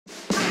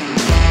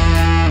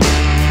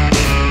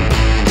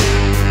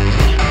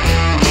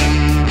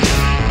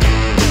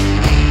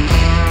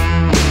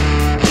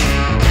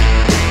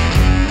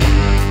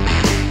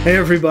Hey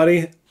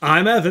everybody,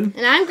 I'm Evan.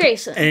 And I'm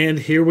Grayson. And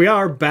here we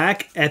are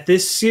back at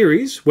this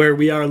series where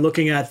we are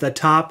looking at the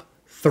top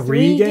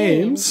three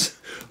games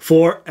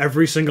for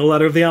every single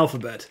letter of the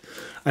alphabet.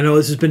 I know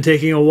this has been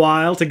taking a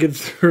while to get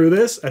through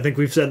this. I think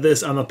we've said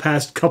this on the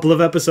past couple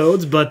of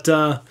episodes, but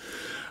you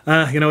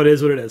know, it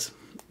is what it is.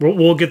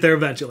 We'll get there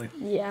eventually.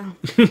 Yeah.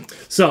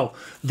 So,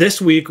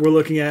 this week we're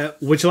looking at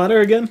which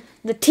letter again?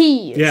 The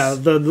T's. Yeah,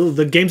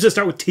 the games that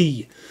start with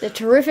T. The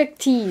terrific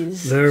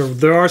T's.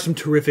 There are some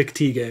terrific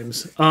T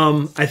games.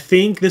 I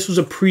think this was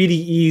a pretty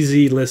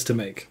easy list to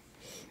make.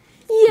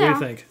 Yeah. What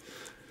do you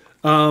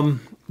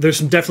think? There's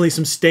definitely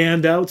some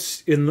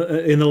standouts in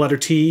the letter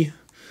T.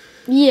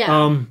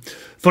 Yeah.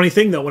 Funny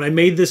thing though, when I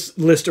made this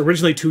list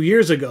originally 2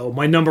 years ago,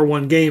 my number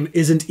one game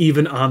isn't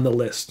even on the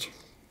list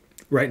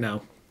right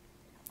now.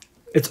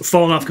 It's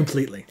fallen off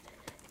completely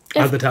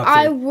out of the top three. If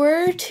I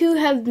were to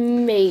have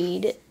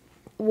made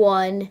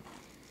one,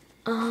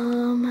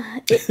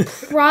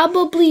 it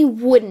probably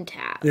wouldn't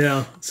have.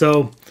 Yeah,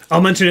 so I'll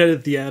mention it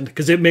at the end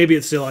because maybe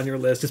it's still on your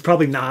list. It's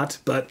probably not,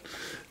 but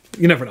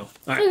you never know.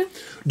 All right. Okay.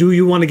 Do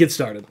you want to get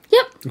started?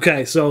 Yep.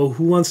 Okay, so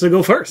who wants to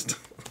go first?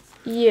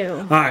 You.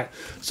 All right,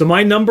 so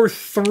my number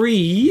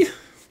 3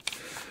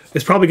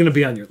 is probably going to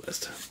be on your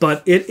list,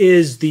 but it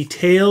is the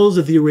Tales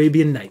of the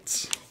Arabian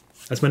Nights.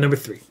 That's my number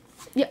 3.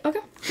 Yeah, okay.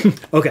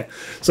 Okay,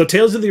 so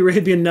Tales of the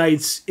Arabian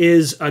Nights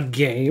is a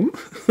game,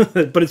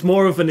 but it's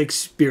more of an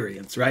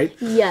experience, right?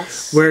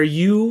 Yes. Where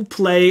you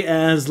play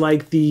as,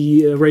 like,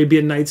 the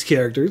Arabian Nights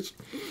characters,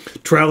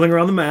 traveling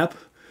around the map,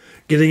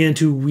 getting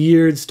into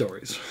weird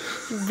stories.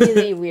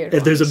 Really weird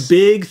ones. There's a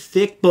big,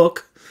 thick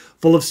book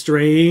full of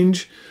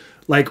strange,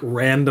 like,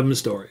 random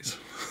stories.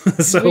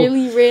 So,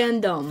 really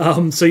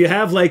random. So you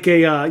have like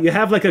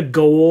a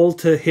goal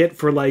to hit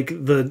for like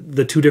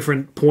the two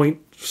different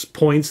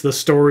points, the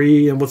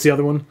story, and what's the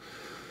other one?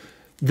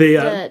 We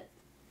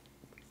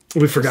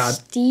forgot.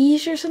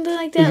 Prestige or something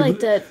like that, like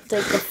the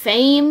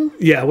fame.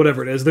 Yeah,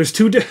 whatever it is. There's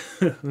two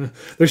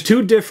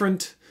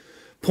different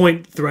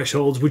point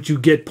thresholds, which you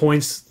get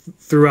points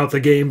throughout the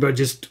game, but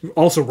just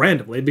also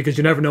randomly because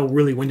you never know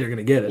really when you're going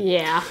to get it.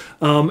 Yeah.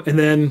 And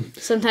then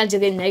sometimes you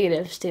get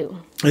negatives too.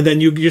 And then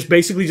you just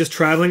basically just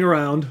traveling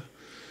around,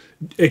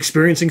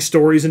 experiencing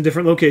stories in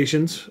different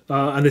locations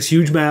on this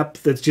huge map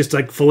that's just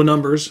like full of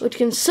numbers. Which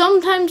can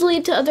sometimes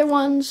lead to other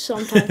ones,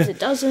 sometimes it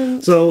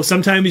doesn't. So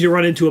sometimes you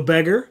run into a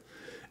beggar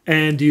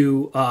and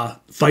you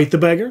fight the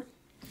beggar.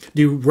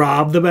 Do you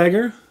rob the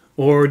beggar?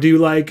 Or do you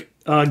like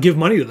give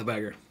money to the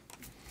beggar?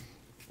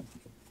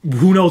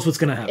 Who knows what's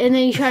going to happen? And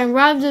then you try and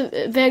rob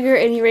the beggar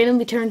and he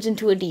randomly turns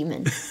into a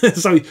demon.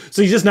 so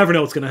you just never know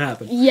what's going to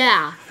happen.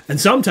 Yeah.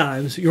 And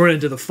sometimes you run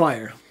into the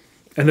fire.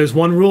 And there's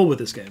one rule with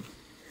this game.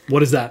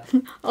 What is that?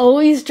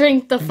 Always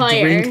drink the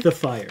fire. Drink the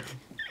fire.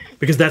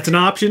 Because that's an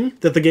option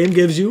that the game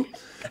gives you.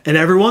 And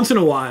every once in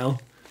a while,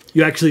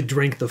 you actually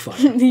drink the fire.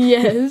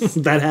 Yes.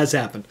 That has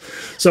happened.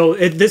 So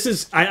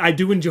I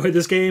do enjoy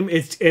this game.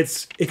 It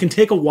can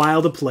take a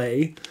while to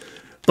play.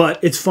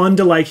 But it's fun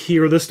to like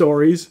hear the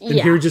stories and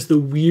hear just the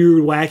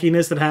weird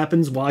wackiness that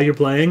happens while you're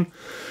playing.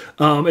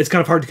 It's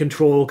kind of hard to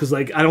control because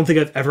like I don't think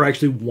I've ever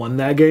actually won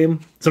that game.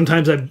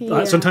 Sometimes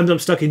I'm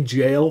stuck in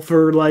jail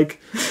for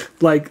like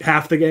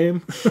half the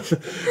game,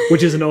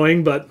 which is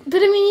annoying. But I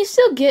mean, you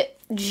still get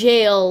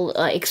jail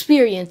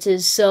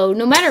experiences, so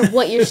no matter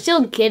what, you're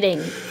still getting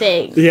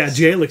things. Yeah,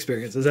 jail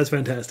experiences. That's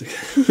fantastic.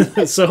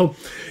 So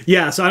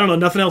I don't know.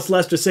 Nothing else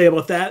left to say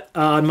about that.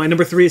 My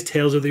number 3 is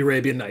Tales of the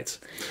Arabian Nights.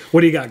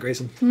 What do you got,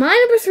 Grayson? My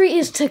number 3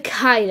 is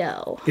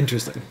Takedo.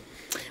 Interesting.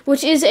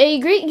 Which is a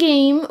great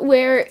game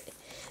where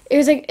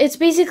it's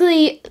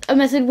basically a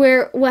method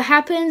where what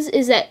happens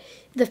is that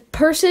the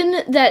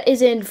person that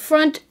is in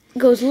front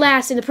goes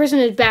last, and the person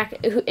in back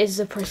is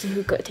the person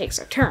who takes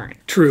their turn.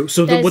 True.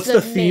 So what's the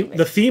theme?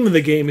 The theme of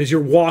the game is you're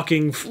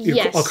walking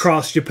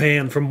across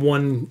Japan from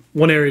one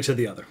area to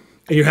the other,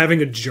 and you're having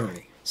a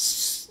journey.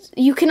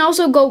 You can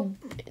also go.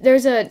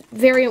 There's a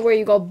variant where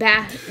you go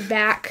back.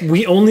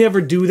 We only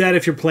ever do that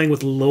if you're playing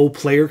with low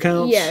player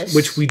counts,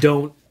 which we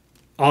don't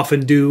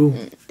often do.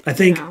 I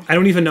think I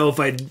don't even know if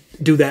I'd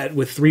do that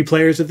with 3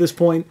 players at this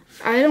point.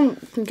 I don't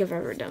think I've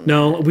ever done that.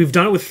 No, we've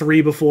done it with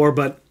 3 before,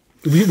 but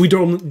we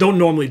don't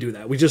normally do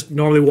that. We just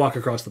normally walk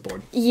across the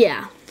board.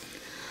 Yeah.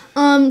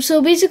 So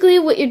basically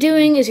what you're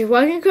doing is you're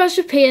walking across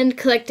Japan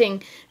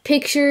collecting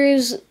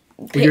pictures.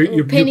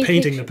 You're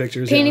painting the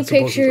pictures. Painting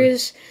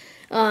pictures.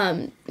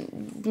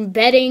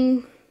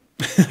 Betting.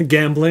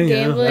 Gambling,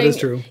 yeah, that is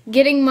true.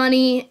 Getting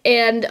money,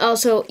 and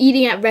also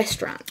eating at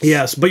restaurants.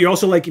 Yes, but you're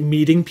also like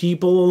meeting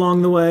people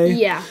along the way.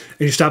 Yeah. And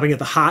you're stopping at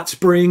the hot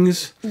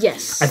springs.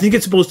 Yes. I think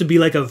it's supposed to be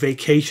like a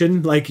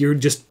vacation, like you're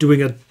just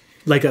doing a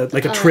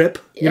trip.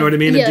 You know what I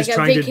mean? Yeah, and just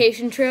like a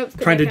vacation trip.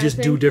 Trying to just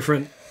do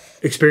different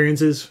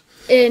experiences.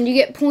 And you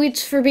get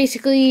points for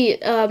basically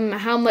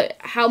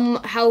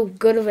how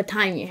good of a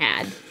time you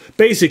had.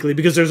 Basically,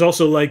 because there's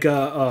also like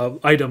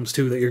items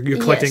too that you're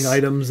collecting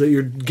items that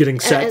you're getting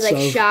sets like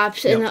of.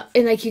 shops, and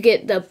like you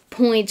get the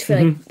points for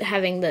like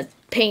having the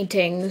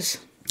paintings.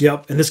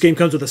 Yep, and this game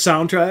comes with a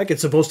soundtrack.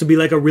 It's supposed to be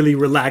like a really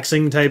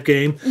relaxing type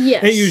game.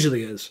 Yes. And it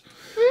usually is.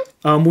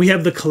 We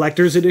have the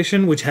collector's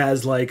edition, which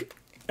has like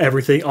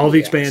everything, all the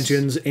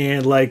expansions,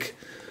 and like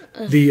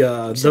the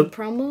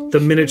promos? the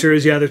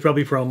miniatures. Yeah, there's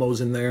probably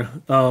promos in there.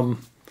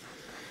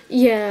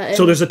 Yeah.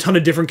 So there's a ton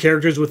of different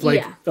characters with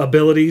like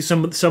abilities.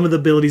 Some of the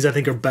abilities I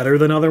think are better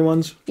than other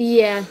ones.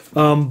 Yeah.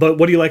 But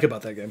what do you like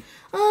about that game?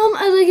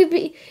 I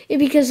like it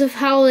because of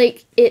how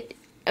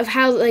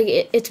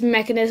its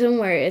mechanism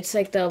where it's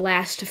like the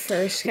last to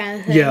first kind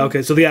of thing. Yeah,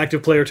 okay. So the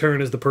active player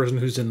turn is the person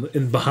who's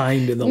in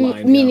behind in the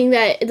line. Meaning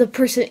that the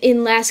person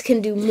in last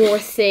can do more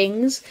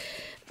things.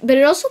 But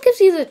it also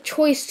gives you the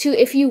choice to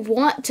if you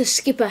want to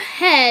skip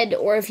ahead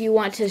or if you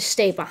want to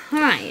stay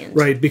behind.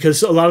 Right,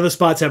 because a lot of the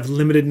spots have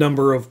limited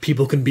number of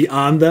people can be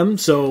on them.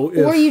 So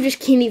or you just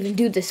can't even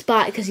do the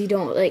spot because you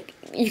don't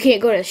you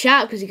can't go to the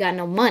shop because you got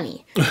no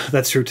money.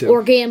 That's true too.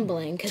 Or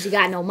gambling because you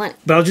got no money.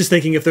 But I was just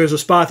thinking if there's a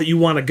spot that you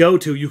want to go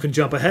to, you can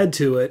jump ahead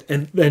to it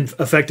and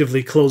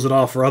effectively close it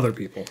off for other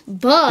people.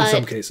 But in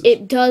some cases.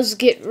 It does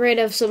get rid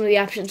of some of the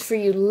options for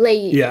you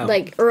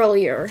like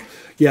earlier.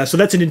 Yeah, so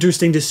that's an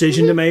interesting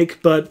decision to make,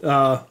 but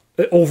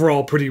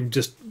overall pretty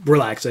just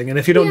relaxing. And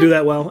if you don't do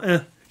that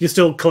well, you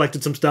still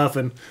collected some stuff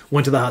and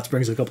went to the hot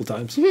springs a couple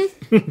times.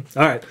 All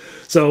right,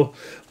 so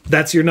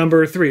that's your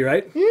number 3,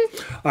 right?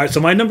 All right, so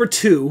my number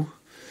 2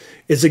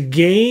 is a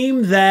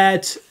game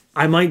that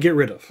I might get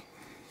rid of.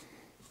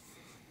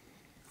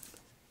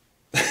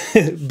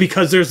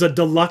 Because there's a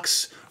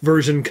deluxe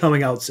version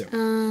coming out soon.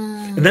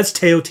 And that's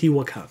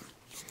Teotihuacan.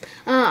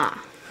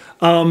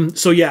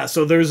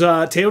 So there's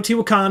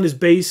Teotihuacan is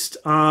based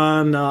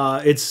on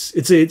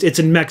it's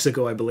in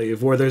Mexico, I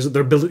believe, where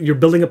you're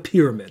building a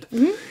pyramid,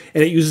 and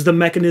it uses the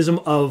mechanism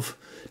of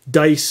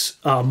dice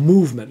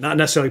movement, not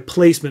necessarily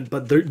placement,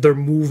 but they're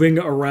moving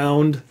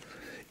around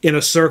in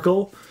a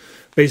circle,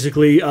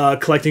 basically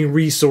collecting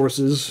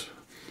resources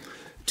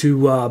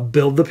to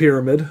build the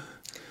pyramid.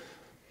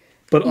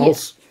 But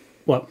also,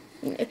 what?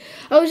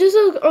 I was just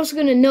also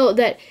going to note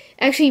that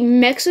actually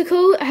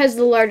Mexico has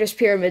the largest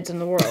pyramids in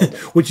the world.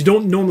 Which you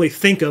don't normally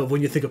think of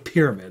when you think of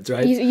pyramids,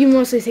 right? You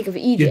mostly think of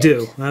Egypt.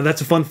 You do.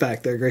 That's a fun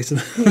fact there,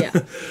 Grayson.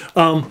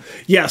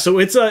 Yeah. So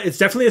it's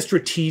definitely a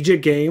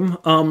strategic game.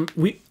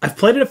 I've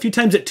played it a few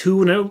times at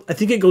 2, and I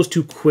think it goes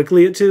too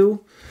quickly at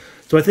 2.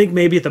 So I think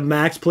maybe at the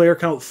max player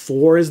count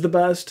 4 is the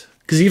best.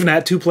 Because even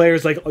at 2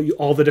 players, like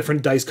all the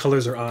different dice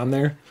colors are on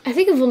there. I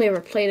think I've only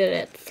ever played it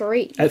at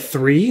 3. At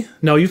 3?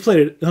 No, you've played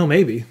it. Oh,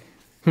 maybe.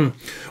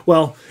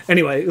 Well,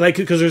 anyway,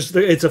 because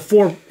it's a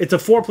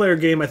 4-player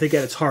game. I think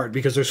at its heart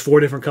because there's 4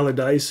 different colored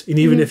dice, and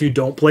even if you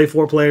don't play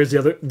 4 players,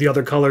 the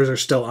other colors are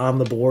still on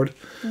the board.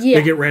 Yeah.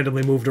 They get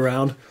randomly moved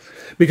around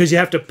because you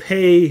have to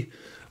pay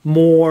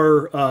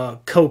more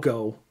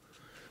cocoa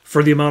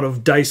for the amount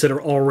of dice that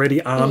are already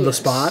on the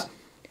spot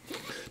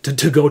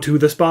to go to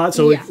the spot.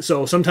 So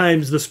so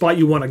sometimes the spot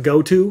you want to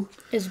go to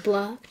is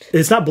blocked.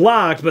 It's not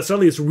blocked, but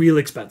suddenly it's real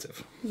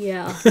expensive.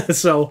 Yeah.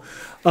 So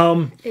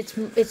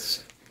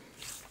it's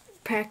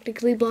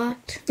practically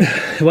blocked.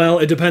 Well,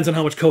 it depends on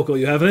how much cocoa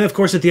you have, and of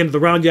course, at the end of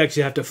the round, you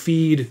actually have to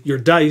feed your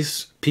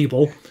dice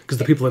people because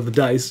the people have the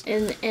dice.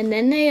 And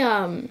then they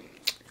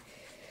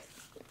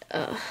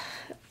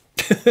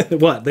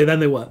what?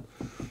 They what?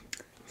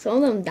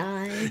 Some of them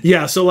die.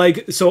 Yeah, so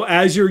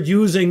as you're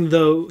using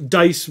the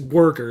dice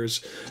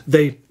workers,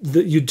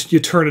 you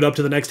turn it up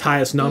to the next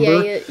highest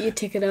number. Yeah, you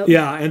tick it up.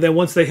 Yeah, and then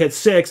once they hit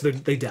 6,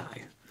 they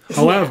die.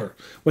 However,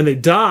 when they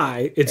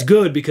die, it's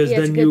good because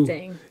then it's a good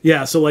thing.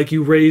 Yeah, so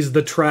you raise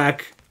the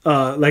track.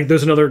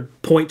 There's another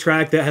point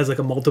track that has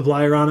a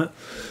multiplier on it,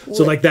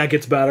 so that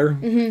gets better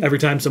every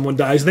time someone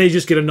dies. They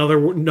just get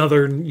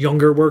another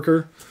younger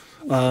worker.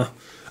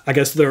 I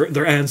guess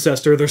their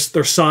ancestor, their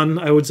son,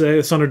 I would say,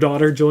 a son or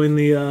daughter, join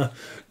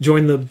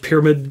the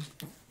pyramid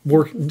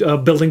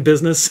building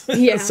business.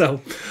 Yeah.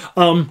 So,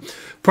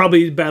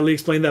 probably badly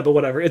explained that, but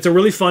whatever. It's a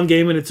really fun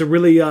game, and it's a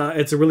really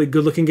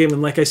good looking game.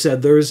 And like I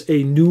said, there's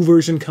a new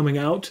version coming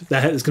out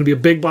that is going to be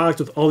a big box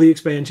with all the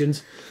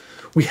expansions.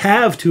 We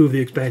have 2 of the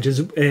expansions,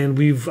 and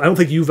I don't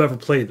think you've ever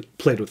played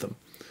with them.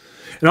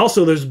 And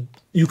also,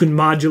 you can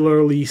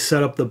modularly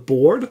set up the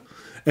board,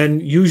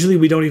 and usually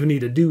we don't even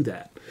need to do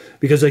that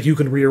because you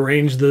can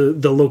rearrange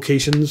the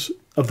locations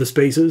of the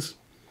spaces.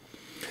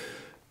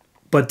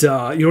 But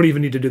you don't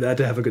even need to do that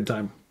to have a good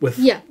time with.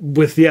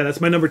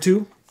 That's my number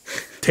 2.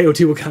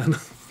 Teotihuacan.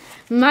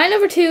 My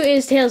number 2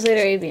 is Tales of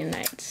the Arabian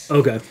Nights.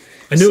 Okay.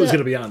 I knew it was going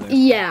to be on there.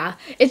 Yeah.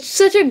 It's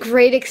such a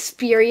great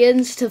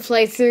experience to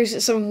play through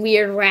some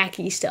weird,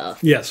 wacky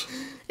stuff. Yes.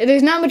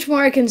 There's not much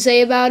more I can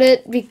say about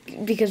it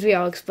because we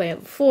all explained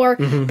it before,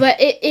 but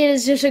it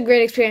is just a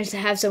great experience to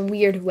have some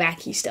weird,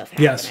 wacky stuff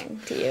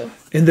happening to you.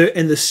 And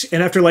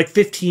after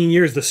 15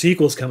 years, the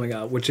sequel's coming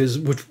out, which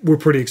we're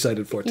pretty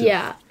excited for too.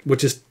 Yeah.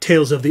 Which is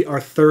Tales of the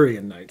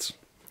Arthurian Nights,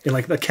 in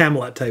the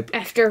Camelot type.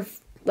 After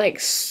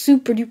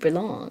super duper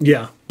long.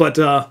 Yeah, but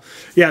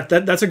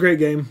that's a great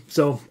game.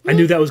 So I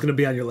knew that was going to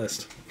be on your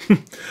list. All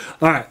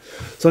right,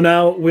 so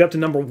now we up to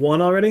number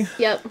 1 already.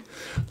 Yep.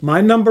 My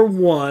number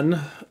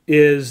 1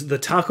 is the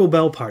Taco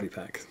Bell Party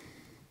Pack.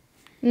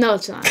 No,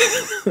 it's not.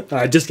 All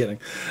right, just kidding.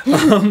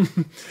 I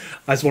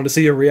just want to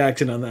see your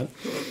reaction on that.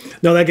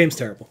 No, that game's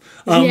terrible.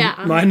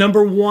 Yeah. My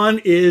number 1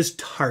 is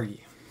Targi.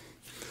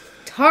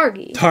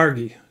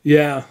 Targi,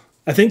 yeah.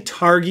 I think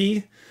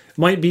Targi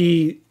might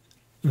be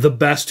the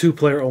best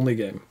 2-player only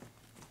game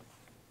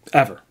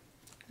ever.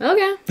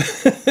 Okay.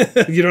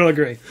 You don't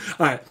agree?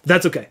 All right,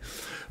 that's okay.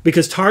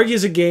 Because Targi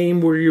is a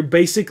game where you're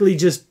basically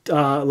just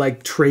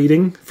like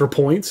trading for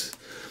points.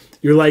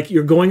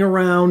 You're going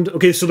around.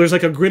 Okay, so there's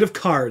like a grid of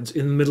cards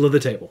in the middle of the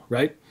table,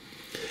 right?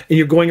 And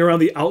you're going around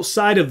the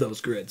outside of those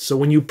grids. So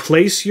when you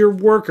place your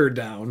worker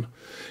down,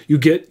 you'll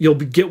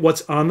get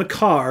what's on the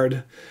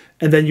card,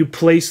 and then you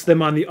place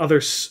them on the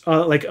other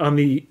like on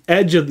the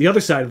edge of the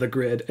other side of the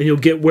grid, and you'll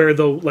get where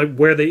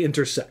they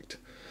intersect.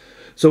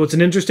 So it's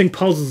an interesting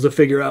puzzle to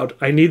figure out.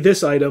 I need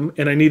this item,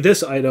 and I need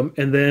this item,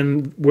 and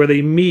then where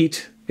they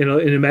meet in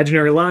an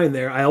imaginary line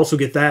there, I also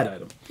get that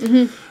item.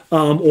 Mm-hmm.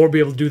 Or be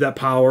able to do that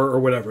power or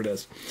whatever it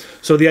is.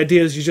 So the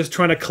idea is you're just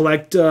trying to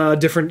collect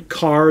different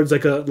cards,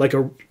 like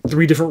a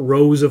 3 different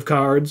rows of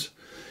cards,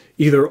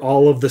 either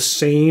all of the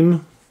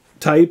same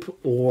type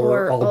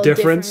or all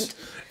different.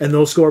 And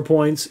those score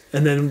points.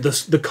 And then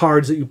the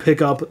cards that you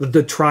pick up,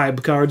 the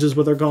tribe cards is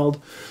what they're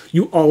called.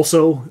 You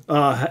also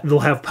they'll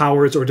have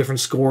powers or different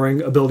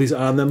scoring abilities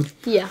on them.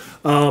 Yeah.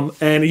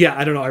 And yeah,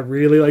 I don't know. I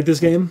really like this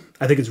game.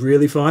 I think it's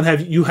really fun.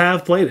 You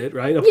have played it,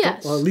 right?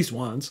 Yes. Well, at least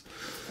once.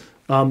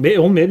 Maybe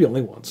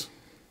only once.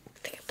 I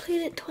think I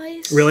played it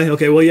twice. Really?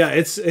 Okay. Well, yeah.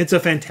 It's a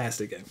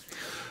fantastic game.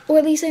 Or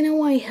at least I know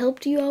why I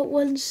helped you out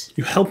once.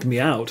 You helped me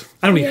out.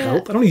 I don't need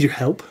help. I don't need your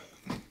help.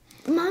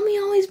 Mommy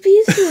always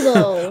beats you,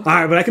 though. All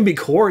right, but I can beat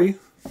Corey.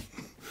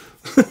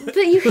 But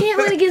you can't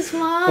win against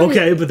Mommy.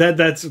 Okay, but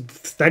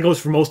that goes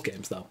for most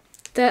games, though.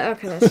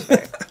 Okay, that's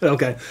fair.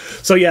 Okay,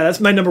 so yeah, that's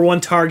my number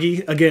 1,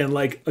 Targi. Again,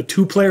 like a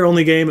 2-player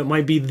only game. It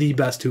might be the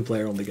best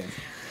 2-player only game.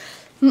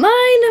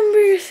 My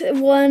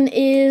number 1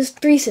 is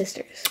Three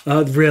Sisters.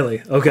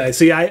 Really? Okay.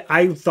 See,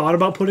 I thought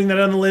about putting that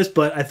on the list,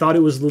 but I thought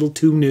it was a little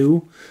too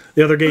new.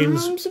 The other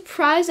games. I'm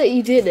surprised that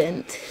you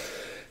didn't.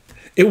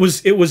 It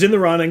was in the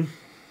running,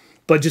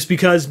 but just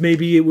because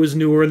maybe it was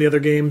newer in the other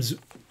games,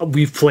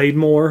 we've played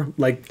more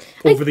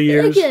over the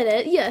years. I get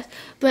it, yes,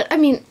 but I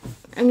mean,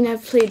 I'm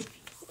pretty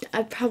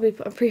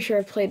sure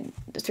I played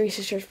Three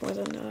Sisters more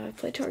than I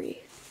played Targi.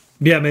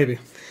 Yeah, maybe.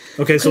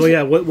 Okay, so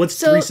yeah, what's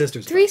Three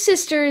Sisters? Three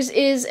Sisters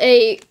is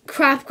a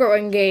crop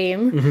growing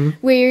game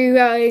where you're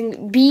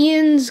growing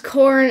beans,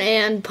 corn,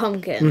 and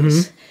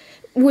pumpkins.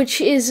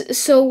 Which is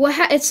it's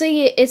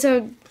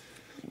a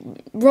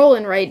roll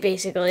and write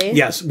basically.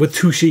 Yes, with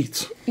 2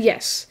 sheets.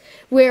 Yes,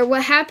 where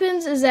what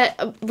happens is that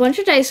a bunch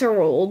of dice are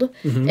rolled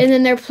and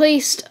then they're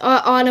placed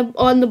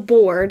on the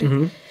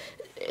board.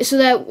 So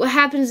that what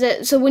happens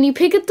so when you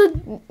pick up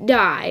the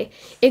die,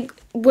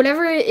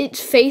 whatever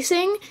it's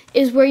facing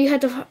is where you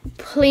have to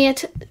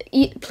plant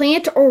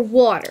or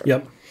water.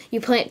 Yep. You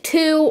plant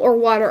 2 or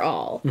water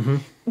all.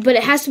 But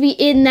it has to be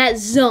in that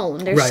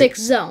zone. There's 6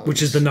 zones.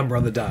 Which is the number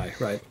on the die,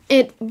 right?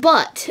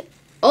 But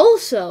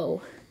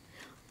also,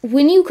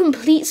 when you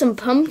complete some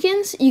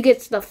pumpkins, you get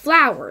the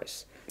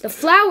flowers. The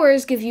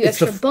flowers give you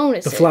extra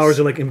bonuses. The flowers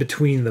are like in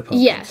between the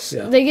pumpkins. Yes,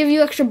 yeah. They give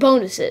you extra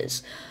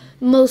bonuses.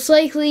 Most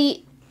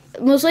likely,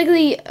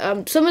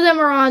 some of them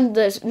are on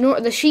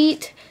the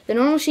sheet, the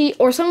normal sheet,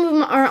 or some of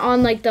them are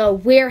on like the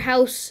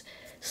warehouse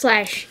 /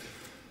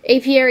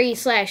 apiary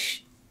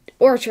 /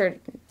 orchard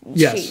sheet.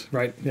 Yes,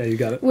 right. Yeah, you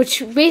got it.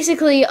 Which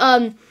basically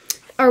are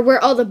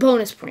where all the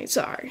bonus points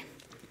are.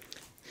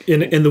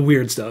 In the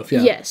weird stuff,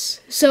 yeah. Yes.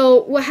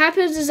 So what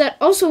happens is that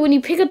also when you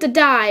pick up the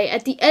die,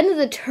 at the end of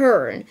the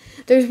turn,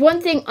 there's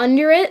one thing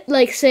under it,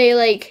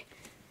 like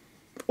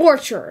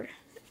orchard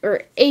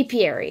or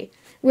apiary.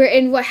 What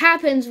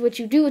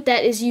you do with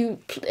that is you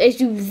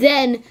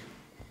then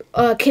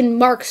can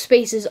mark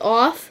spaces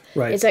off.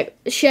 Right. It's like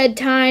shed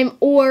time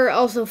or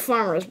also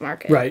farmer's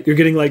market. Right. You're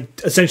getting like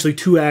essentially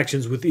 2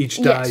 actions with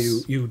each die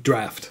you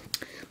draft.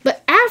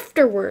 But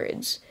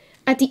afterwards,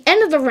 at the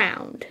end of the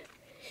round,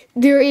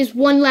 there is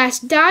one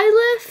last die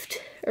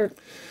left, or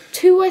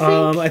 2, I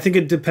think. I think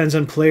it depends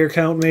on player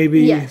count,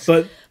 maybe. Yes.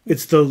 But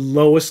it's the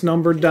lowest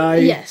numbered die.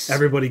 Yes.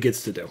 Everybody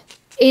gets to do.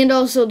 And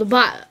also the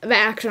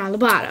action on the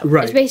bottom.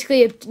 Right. It's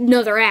basically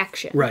another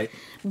action. Right.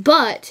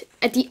 But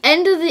at the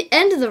end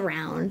of the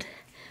round,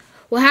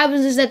 what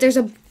happens is that there's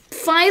a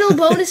final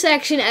bonus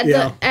action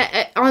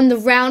on the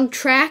round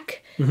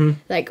track,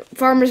 like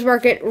farmer's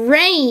market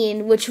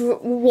rain, which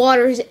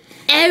waters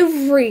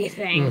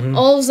everything,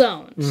 all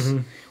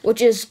zones,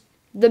 which is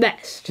the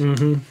best.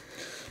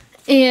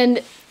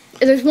 And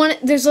there's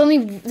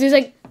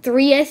like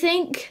 3, I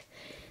think,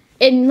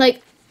 and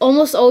like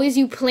almost always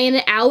you plan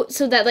it out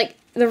so that like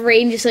the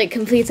rain just like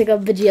completes like a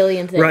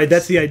bajillion things. Right,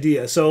 that's the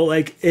idea. So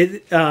like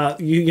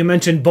you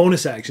mentioned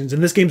bonus actions,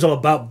 and this game's all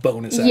about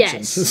bonus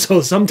actions. Yes.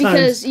 So sometimes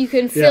because you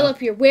can fill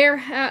up your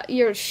warehouse,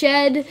 your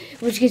shed,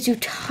 which gives you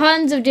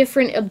tons of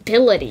different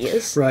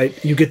abilities. Right.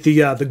 You get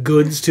the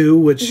goods too,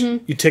 which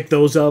you tick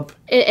those up,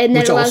 and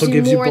then which it allows also you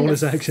gives more you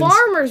bonus in the actions.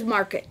 farmer's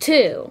market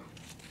too.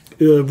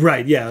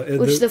 Right, yeah.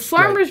 Which the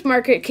farmer's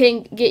market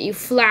can get you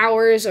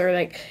flowers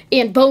or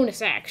and bonus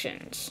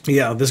actions.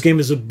 Yeah, this game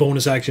is a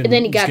bonus action. And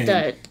then you got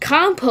the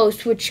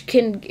compost, which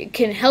can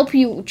help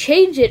you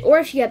change it, or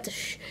if you got the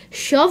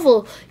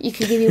shovel, you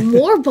can give you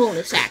more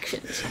bonus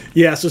actions.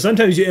 Yeah, so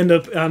sometimes you end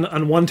up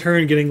on one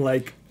turn getting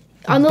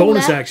on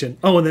bonus action.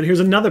 Oh, and then here's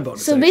another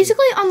bonus action. So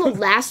basically on the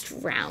last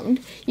round,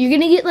 you're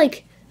going to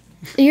get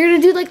you're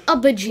going to do a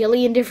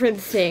bajillion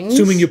different things.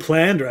 Assuming you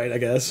planned right, I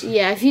guess.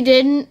 Yeah,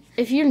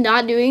 if you're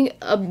not doing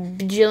a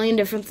bajillion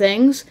different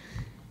things,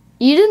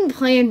 you didn't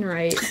plan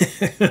right.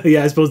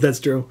 Yeah, I suppose that's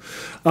true.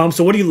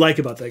 So what do you like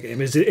about that game?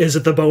 Is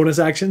it the bonus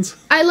actions?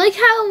 I like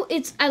how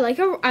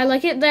I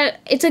like it that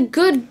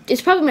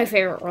it's probably my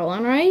favorite roll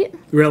on, right?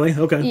 Really?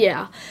 Okay.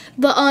 Yeah.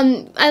 But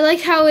I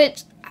like how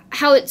it's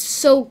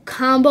so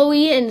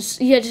combo-y and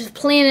you just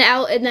plan it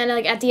out and then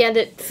at the end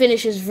it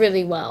finishes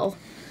really well.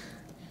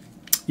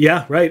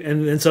 Yeah, right.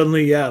 And then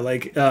suddenly, yeah,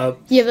 you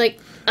have a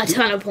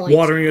ton of points.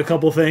 Watering a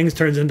couple things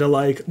turns into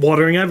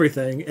watering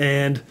everything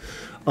and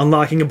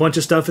unlocking a bunch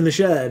of stuff in the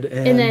shed,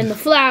 and then the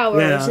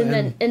flowers, and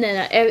then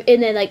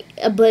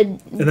a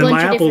bunch of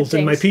my apples things.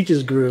 And my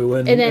peaches grew,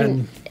 and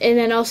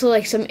then also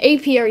some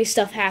apiary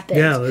stuff happened.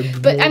 Yeah,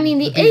 but I mean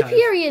the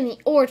apiary and the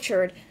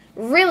orchard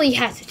really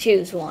have to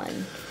choose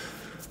one.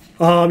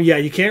 Yeah,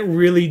 you can't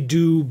really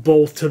do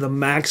both to the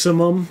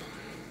maximum.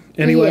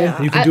 Anyway, yeah,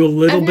 you can do a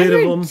little bit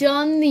of them. I've never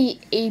done the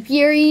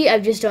apiary.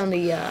 I've just done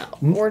the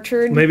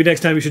orchard. Maybe next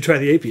time you should try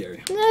the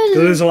apiary. Because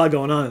there's a lot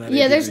going on in that.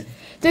 Yeah, apiary.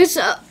 there's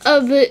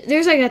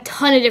a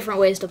ton of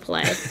different ways to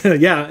play.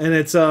 Yeah, and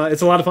it's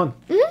a lot of fun.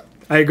 Mm-hmm.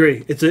 I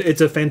agree.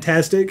 It's a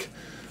fantastic,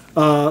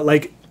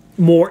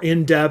 more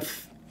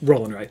in-depth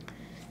roll and write.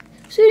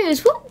 So,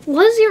 anyways, what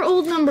was your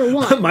old number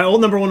one? My old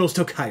number one was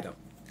Tokaido.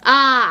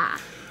 Ah.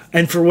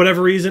 And for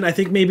whatever reason, I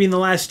think maybe in the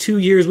last 2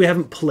 years we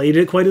haven't played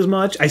it quite as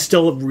much. I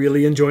still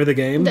really enjoy the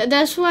game.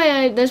 That's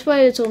why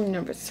it's only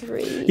number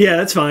 3. Yeah,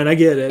 that's fine. I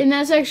get it. And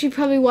that's actually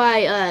probably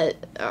why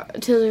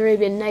Tales of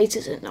Arabian Nights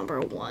isn't number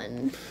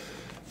 1.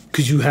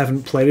 Because you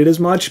haven't played it as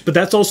much, but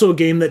that's also a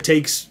game that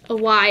takes a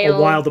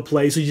while to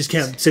play, so you just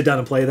can't sit down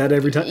and play that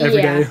every day.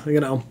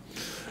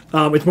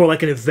 It's more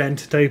like an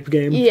event type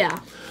game. Yeah.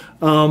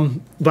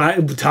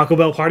 But Taco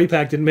Bell Party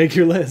Pack didn't make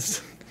your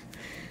list.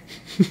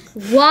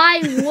 Why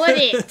would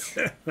it?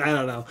 I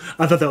don't know.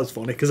 I thought that was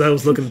funny because I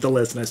was looking at the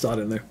list and I saw it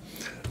in there.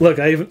 Look,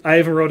 I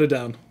even wrote it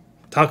down.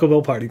 Taco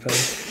Bell Party Pack.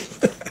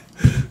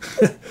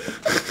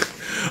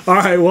 All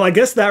right, well, I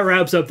guess that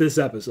wraps up this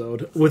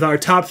episode with our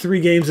top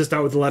 3 games that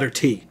start with the letter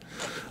T.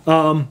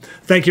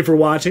 Thank you for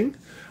watching.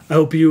 I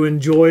hope you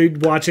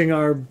enjoyed watching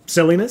our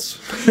silliness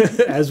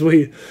as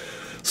we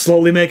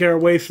slowly make our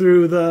way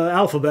through the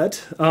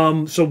alphabet.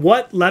 So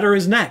what letter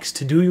is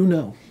next? Do you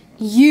know?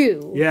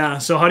 U. Yeah,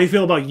 so how do you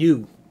feel about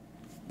U?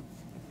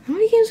 How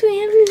many games do we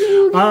have for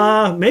U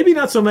again? Maybe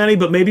not so many,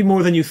 but maybe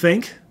more than you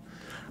think.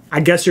 I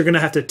guess you're going to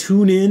have to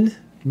tune in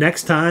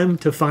next time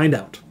to find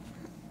out.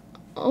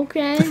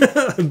 Okay.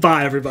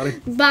 Bye, everybody.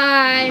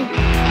 Bye.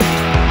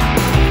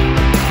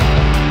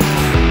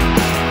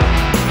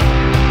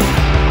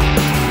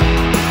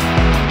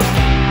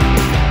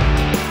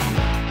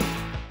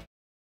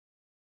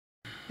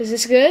 Is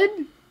this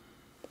good?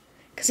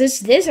 Because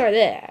it's this or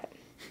that.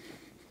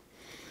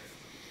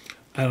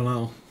 I don't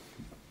know.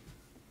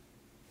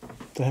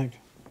 What the heck?